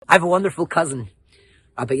I have a wonderful cousin,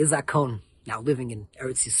 Rabbi now living in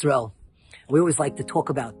Eretz Yisrael. We always like to talk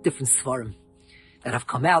about different svarim that have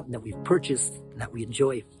come out and that we've purchased and that we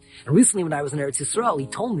enjoy. And recently when I was in Eretz Yisrael, he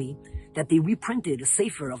told me that they reprinted a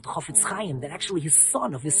sefer of the Chafetz Chaim that actually his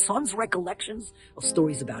son's recollections of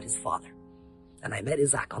stories about his father. And I met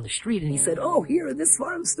Isaac on the street and he said, oh, here in this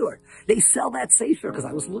svarim store, they sell that sefer, because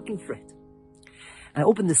I was looking for it. And I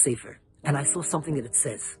opened the sefer and I saw something that it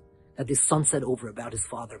says, that his son said over about his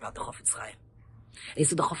father, about the Chafetz Chaim. And he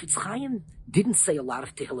said the Chafetz Chaim didn't say a lot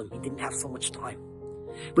of Tehillim. He didn't have so much time.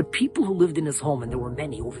 But people who lived in his home, and there were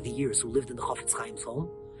many over the years who lived in the Chafetz Chaim's home,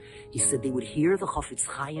 he said they would hear the Chafetz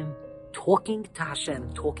Chaim talking to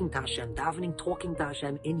Hashem, davening, talking to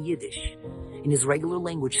Hashem in Yiddish, in his regular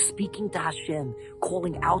language, speaking to Hashem,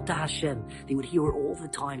 calling out to Hashem. They would hear it all the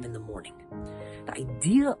time in the morning. The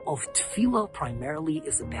idea of tefillah primarily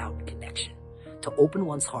is about connection, to open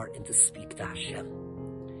one's heart and to speak to Hashem.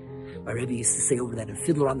 My Rabbi used to say over that in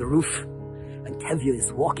Fiddler on the Roof, when Tevye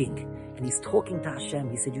is walking and he's talking to Hashem,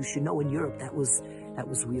 he said, you should know in Europe that was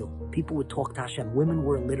real. People would talk to Hashem. Women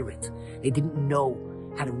were illiterate. They didn't know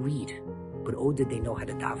how to read, but oh, did they know how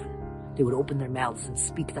to daven. They would open their mouths and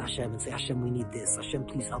speak to Hashem and say, Hashem, we need this. Hashem,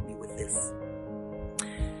 please help me with this.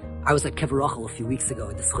 I was at Kever Rachel a few weeks ago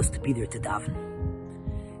and discussed to be there to daven.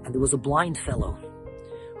 And there was a blind fellow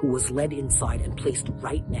who was led inside and placed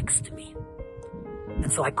right next to me.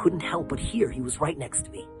 And so I couldn't help but hear. He was right next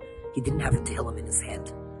to me. He didn't have a Tehillim in his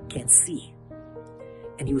hand. Can't see.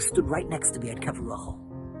 And he was stood right next to me at Kever Rachel.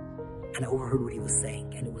 And I overheard what he was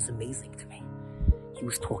saying, and it was amazing to me. He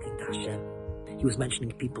was talking to Hashem. He was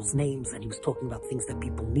mentioning people's names, and he was talking about things that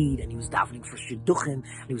people need, and he was davening for shidduchim,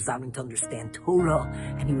 and he was davening to understand Torah,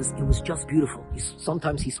 and it was just beautiful.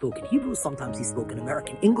 Sometimes he spoke in Hebrew, sometimes he spoke in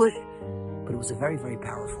American English, but it was a very, very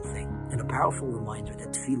powerful thing, and a powerful reminder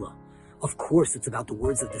that tefillah, of course, it's about the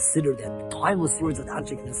words of the Siddur, that timeless words of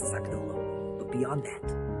Adjik Nesas HaGedolah. But beyond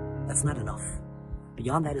that, that's not enough.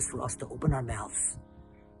 Beyond that is for us to open our mouths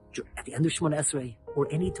at the end of Shemona Esrei or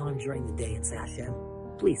any time during the day and say, Hashem,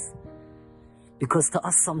 please. Because to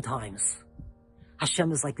us sometimes,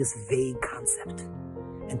 Hashem is like this vague concept.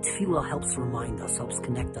 And tefillah helps remind us, helps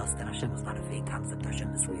connect us that Hashem is not a vague concept,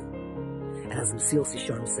 Hashem is real. And as Mesilas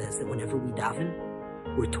Yesharim says, that whenever we daven,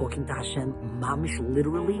 we're talking to Hashem, mamish,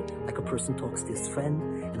 literally, like a person talks to his friend,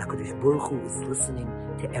 and HaKadosh Baruch Hu is listening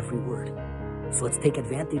to every word. So let's take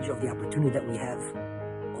advantage of the opportunity that we have,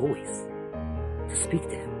 always, to speak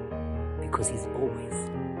to Him, because He's always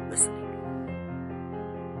listening.